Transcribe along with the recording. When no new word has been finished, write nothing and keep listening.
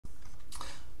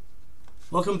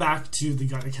Welcome back to the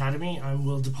Gut Academy. I'm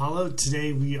Will DePaolo.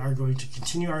 Today we are going to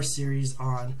continue our series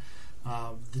on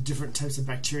the different types of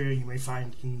bacteria you may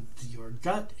find in your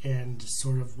gut and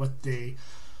sort of what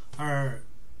our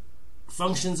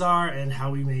functions are and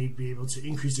how we may be able to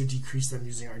increase or decrease them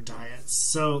using our diets.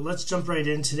 So let's jump right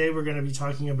in. Today we're going to be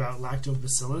talking about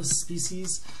Lactobacillus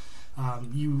species.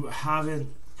 You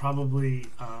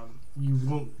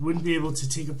wouldn't be able to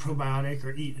take a probiotic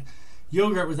or eat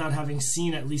yogurt without having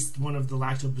seen at least one of the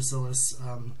Lactobacillus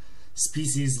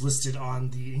species listed on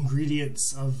the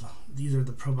ingredients of either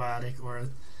the probiotic or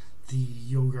the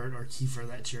yogurt or kefir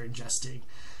that you're ingesting.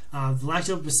 The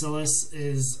Lactobacillus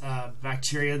is a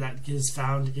bacteria that is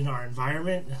found in our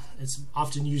environment. It's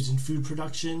often used in food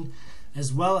production,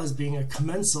 as well as being a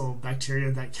commensal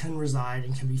bacteria that can reside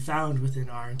and can be found within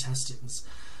our intestines.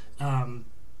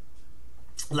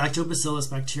 Lactobacillus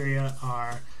bacteria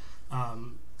are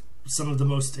some of the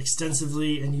most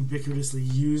extensively and ubiquitously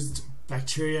used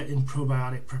bacteria in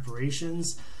probiotic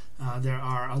preparations. There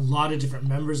are a lot of different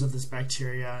members of this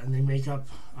bacteria, and they make up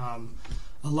a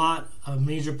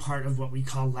major part of what we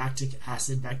call lactic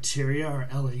acid bacteria, or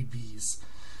LABs.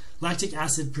 Lactic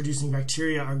acid producing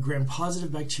bacteria are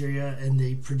gram-positive bacteria, and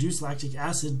they produce lactic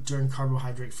acid during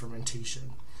carbohydrate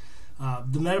fermentation.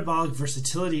 The metabolic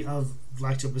versatility of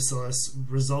Lactobacillus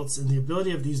results in the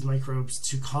ability of these microbes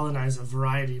to colonize a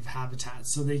variety of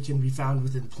habitats. So they can be found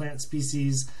within plant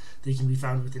species, they can be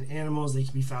found within animals, they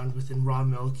can be found within raw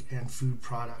milk and food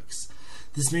products.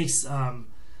 This makes the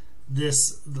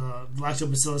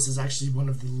Lactobacillus is actually one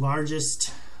of the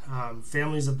largest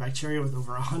families of bacteria, with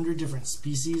over 100 different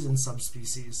species and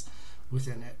subspecies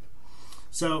within it.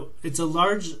 So it's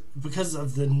because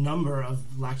of the number of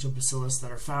Lactobacillus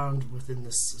that are found within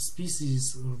this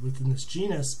species, within this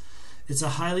genus, it's a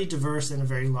highly diverse and a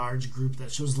very large group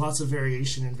that shows lots of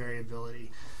variation and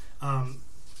variability.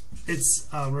 It's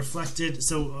reflected,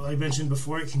 so I mentioned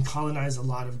before, it can colonize a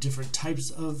lot of different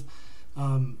types of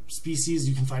species.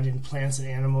 You can find it in plants and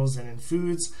animals and in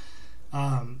foods.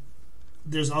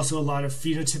 There's also a lot of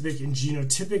phenotypic and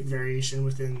genotypic variation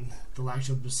within the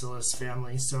Lactobacillus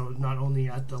family, so not only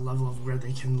at the level of where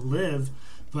they can live,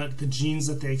 but the genes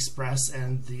that they express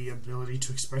and the ability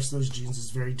to express those genes is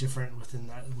very different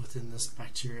within this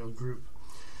bacterial group.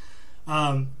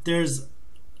 There's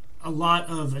a lot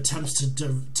of attempts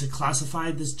to classify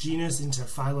this genus into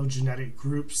phylogenetic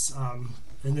groups,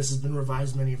 and this has been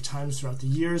revised many times throughout the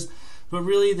years, but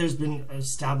really there's been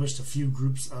established a few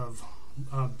groups of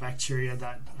bacteria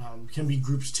that can be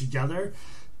grouped together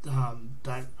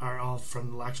that are all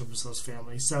from the Lactobacillus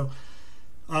family. So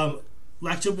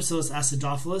Lactobacillus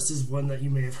acidophilus is one that you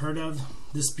may have heard of.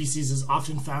 This species is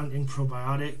often found in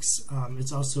probiotics.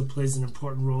 It also plays an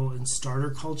important role in starter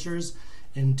cultures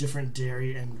in different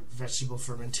dairy and vegetable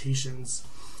fermentations.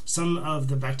 Some of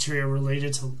the bacteria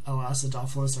related to L.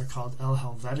 acidophilus are called L.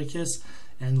 helveticus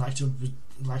and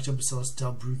Lactobacillus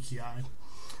delbrueckii.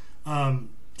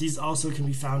 These also can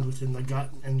be found within the gut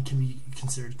and can be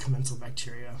considered commensal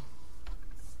bacteria.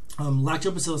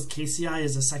 Lactobacillus casei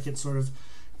is a second sort of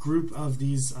group of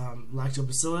these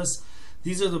Lactobacillus.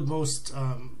 These are the most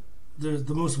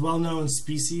well-known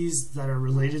species that are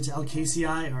related to L.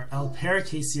 casei, or L.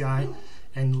 paracasei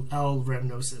and L.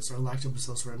 rhamnosus, or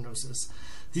Lactobacillus rhamnosus.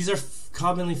 These are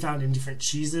commonly found in different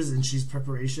cheeses and cheese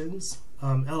preparations.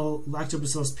 L.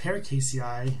 Lactobacillus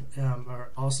paracasei are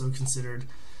also considered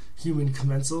human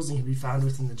commensals and can be found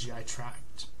within the GI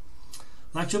tract.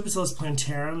 Lactobacillus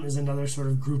plantarum is another sort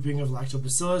of grouping of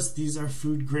Lactobacillus. These are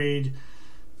food-grade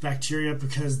bacteria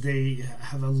because they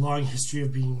have a long history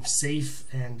of being safe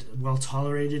and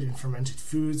well-tolerated in fermented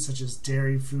foods such as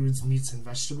dairy foods, meats, and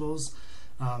vegetables.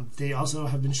 They also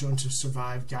have been shown to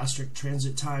survive gastric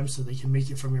transit time, so they can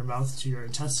make it from your mouth to your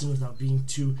intestine without being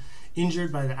too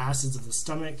injured by the acids of the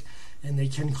stomach, and they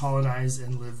can colonize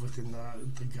and live within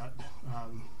the gut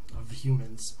of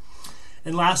humans.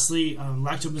 And lastly,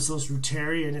 Lactobacillus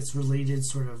reuteri and its related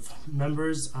sort of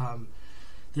members.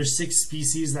 There's 6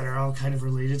 species that are all kind of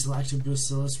related to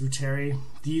Lactobacillus reuteri.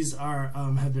 These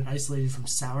have been isolated from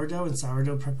sourdough and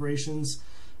sourdough preparations.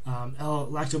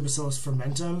 Lactobacillus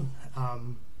fermentum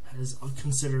is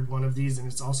considered one of these, and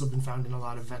it's also been found in a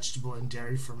lot of vegetable and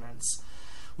dairy ferments.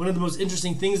 One of the most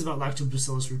interesting things about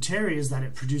Lactobacillus reuteri is that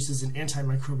it produces an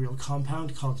antimicrobial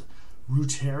compound called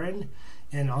reuterin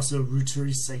and also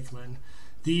reutericycline.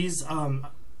 These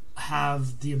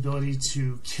have the ability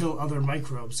to kill other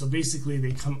microbes. So basically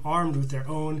they come armed with their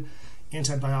own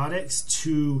antibiotics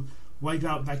to wipe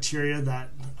out bacteria that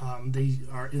they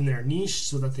are in their niche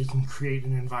so that they can create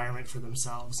an environment for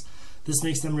themselves. This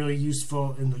makes them really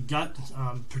useful in the gut,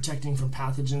 protecting from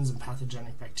pathogens and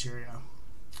pathogenic bacteria.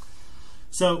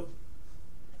 So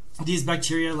these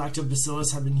bacteria,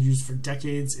 Lactobacillus, have been used for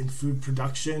decades in food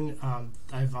production.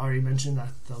 I've already mentioned that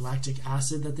the lactic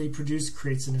acid that they produce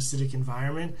creates an acidic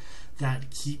environment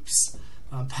that keeps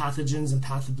pathogens and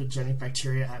pathogenic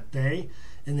bacteria at bay.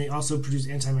 And they also produce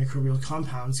antimicrobial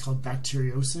compounds called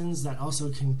bacteriocins that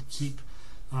also can keep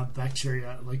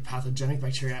bacteria, like pathogenic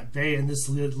bacteria, at bay. And this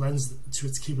lends to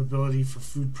its capability for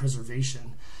food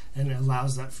preservation, and it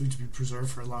allows that food to be preserved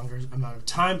for a longer amount of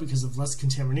time because of less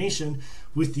contamination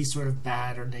with these sort of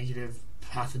bad or negative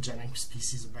pathogenic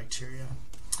species of bacteria.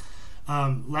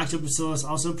 Lactobacillus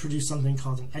also produce something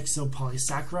called an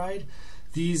exopolysaccharide.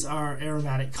 These are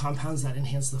aromatic compounds that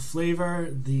enhance the flavor,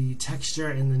 the texture,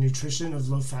 and the nutrition of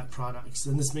low-fat products.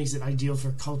 And this makes it ideal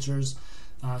for cultures,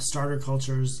 starter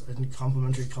cultures, and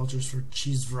complementary cultures for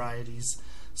cheese varieties,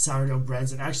 sourdough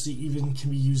breads, and actually even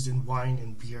can be used in wine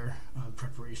and beer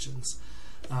preparations.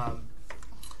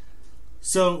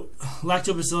 So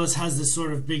Lactobacillus has this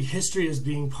sort of big history as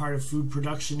being part of food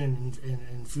production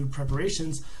and food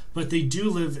preparations, but they do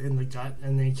live in the gut,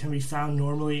 and they can be found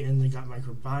normally in the gut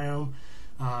microbiome.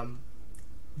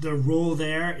 Their role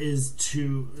there is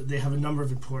they have a number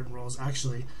of important roles,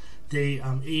 actually. They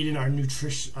aid in our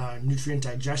nutrient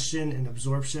digestion and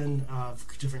absorption of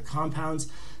different compounds.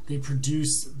 They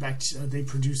produce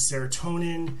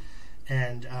serotonin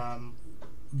and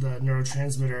the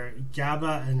neurotransmitter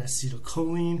GABA and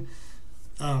acetylcholine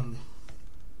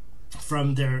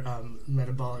from their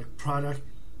metabolic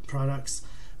products.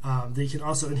 They can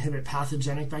also inhibit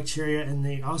pathogenic bacteria, and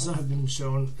they also have been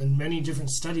shown in many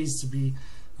different studies to be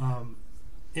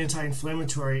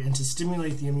anti-inflammatory and to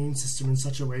stimulate the immune system in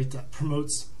such a way that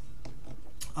promotes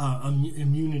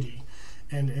immunity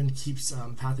and keeps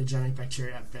pathogenic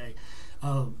bacteria at bay.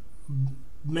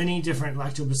 Many different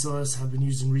lactobacillus have been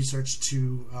used in research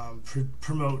to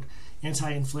promote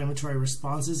anti-inflammatory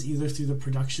responses, either through the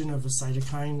production of a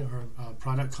cytokine or a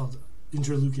product called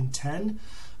interleukin-10,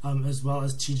 as well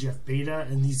as TGF-beta,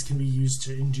 and these can be used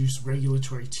to induce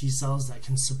regulatory T cells that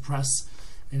can suppress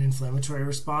an inflammatory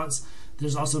response.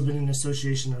 There's also been an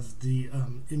association of the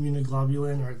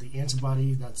immunoglobulin, or the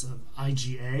antibody that's of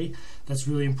IgA, that's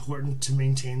really important to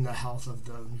maintain the health of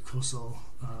the mucosal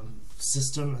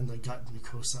system and the gut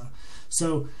mucosa.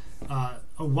 So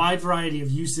a wide variety of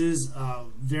uses,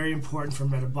 very important for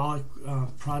metabolic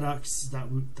products that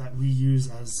we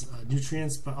use as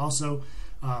nutrients, but also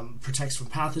protects from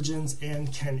pathogens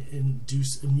and can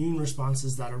induce immune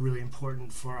responses that are really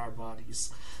important for our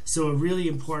bodies. So a really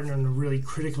important and a really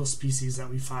critical species that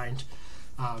we find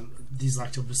these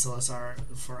lactobacillus are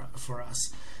for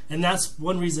us. And that's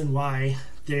one reason why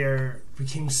they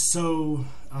became so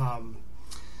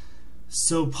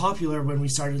popular when we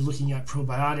started looking at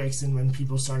probiotics, and when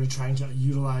people started trying to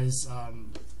utilize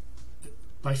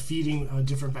by feeding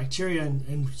different bacteria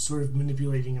and sort of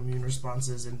manipulating immune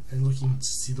responses and looking to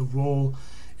see the role,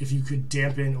 if you could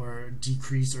dampen or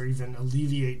decrease or even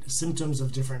alleviate symptoms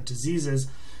of different diseases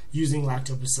using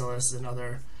lactobacillus and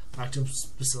other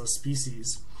lactobacillus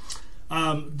species.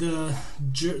 The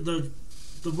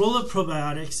role of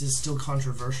probiotics is still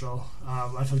controversial.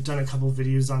 I've done a couple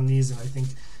videos on these, and I think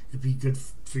it'd be good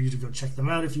for you to go check them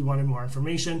out if you wanted more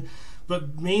information.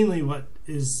 But mainly what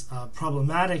is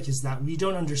problematic is that we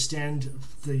don't understand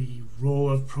the role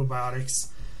of probiotics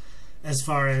as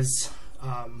far as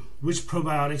which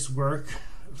probiotics work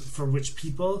for which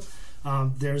people.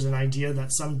 There's an idea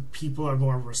that some people are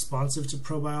more responsive to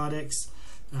probiotics,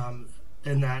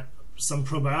 and that some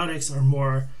probiotics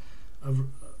are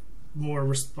more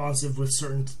responsive with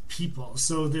certain people.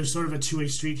 So there's sort of a two-way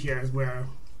street here where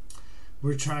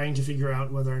we're trying to figure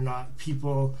out whether or not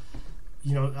people,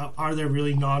 are there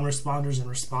really non-responders and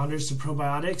responders to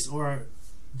probiotics, or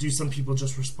do some people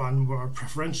just respond more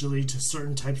preferentially to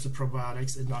certain types of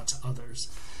probiotics and not to others?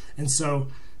 And so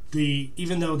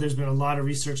even though there's been a lot of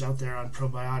research out there on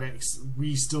probiotics,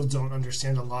 we still don't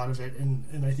understand a lot of it,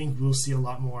 and I think we'll see a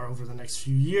lot more over the next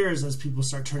few years as people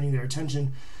start turning their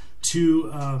attention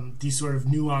to these sort of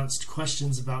nuanced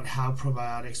questions about how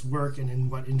probiotics work and in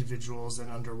what individuals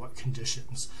and under what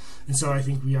conditions. And so I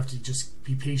think we have to just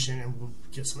be patient, and we'll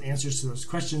get some answers to those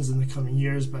questions in the coming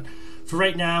years. But for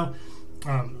right now,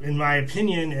 in my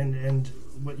opinion, and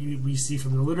what we see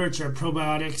from the literature,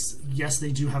 probiotics, yes,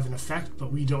 they do have an effect,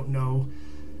 but we don't know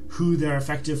who they're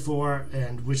effective for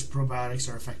and which probiotics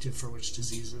are effective for which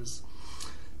diseases.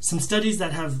 Some studies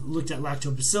that have looked at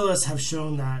lactobacillus have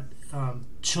shown that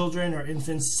children or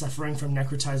infants suffering from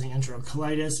necrotizing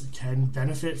enterocolitis can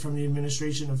benefit from the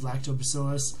administration of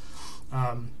lactobacillus.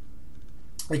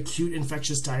 Acute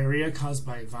infectious diarrhea caused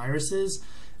by viruses,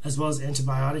 as well as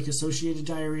antibiotic-associated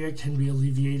diarrhea, can be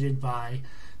alleviated by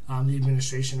the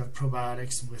administration of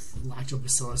probiotics with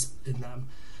lactobacillus in them.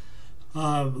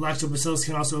 Lactobacillus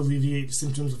can also alleviate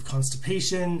symptoms of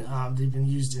constipation. They've been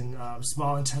used in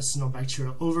small intestinal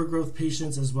bacterial overgrowth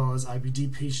patients, as well as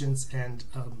IBD patients and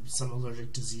some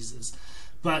allergic diseases.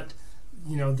 But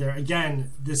there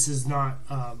again, this is not,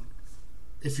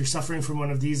 if you're suffering from one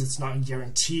of these, it's not a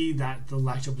guarantee that the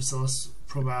lactobacillus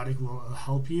probiotic will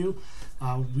help you.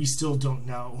 We still don't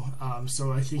know.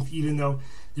 So I think even though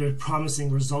there are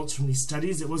promising results from these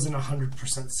studies, it wasn't 100%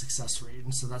 success rate,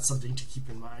 and so that's something to keep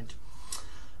in mind.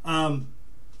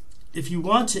 If you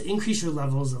want to increase your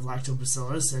levels of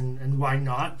lactobacillus, and why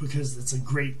not, because it's a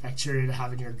great bacteria to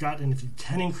have in your gut, and if you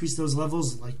can increase those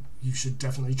levels, you should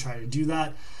definitely try to do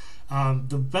that.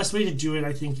 The best way to do it,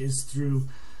 I think, is through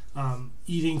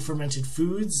eating fermented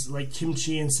foods like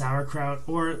kimchi and sauerkraut,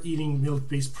 or eating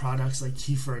milk-based products like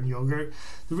kefir and yogurt.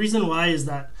 The reason why is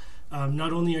that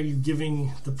not only are you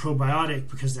giving the probiotic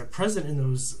because they're present in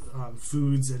those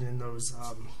foods and in those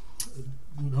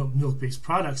milk-based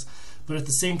products, but at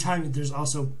the same time there's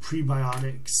also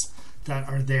prebiotics that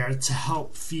are there to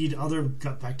help feed other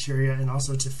gut bacteria and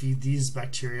also to feed these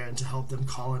bacteria and to help them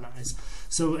colonize.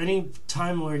 So any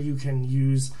time where you can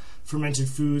use fermented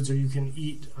foods or you can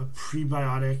eat a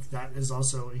prebiotic that is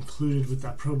also included with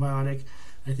that probiotic,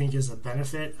 I think is a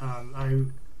benefit. I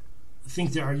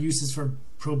think there are uses for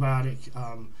probiotic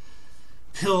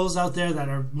pills out there that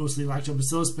are mostly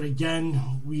lactobacillus, but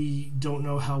again, we don't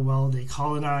know how well they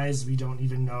colonize. We don't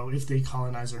even know if they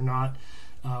colonize or not,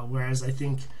 whereas I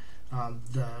think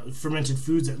the fermented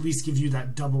foods at least give you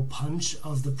that double punch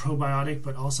of the probiotic,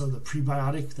 but also the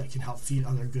prebiotic that can help feed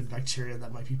other good bacteria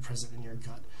that might be present in your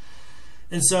gut.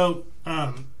 And so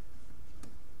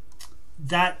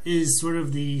that is sort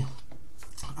of the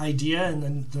idea and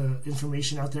then the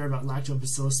information out there about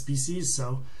lactobacillus species.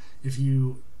 So if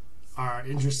you are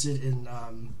interested in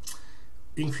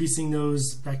increasing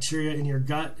those bacteria in your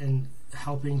gut and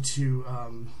helping to,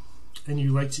 and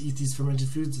you like to eat these fermented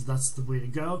foods, that's the way to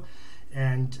go.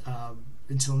 And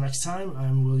until next time,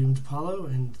 I'm William DePaolo,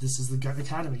 and this is the Gut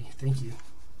Academy. Thank you.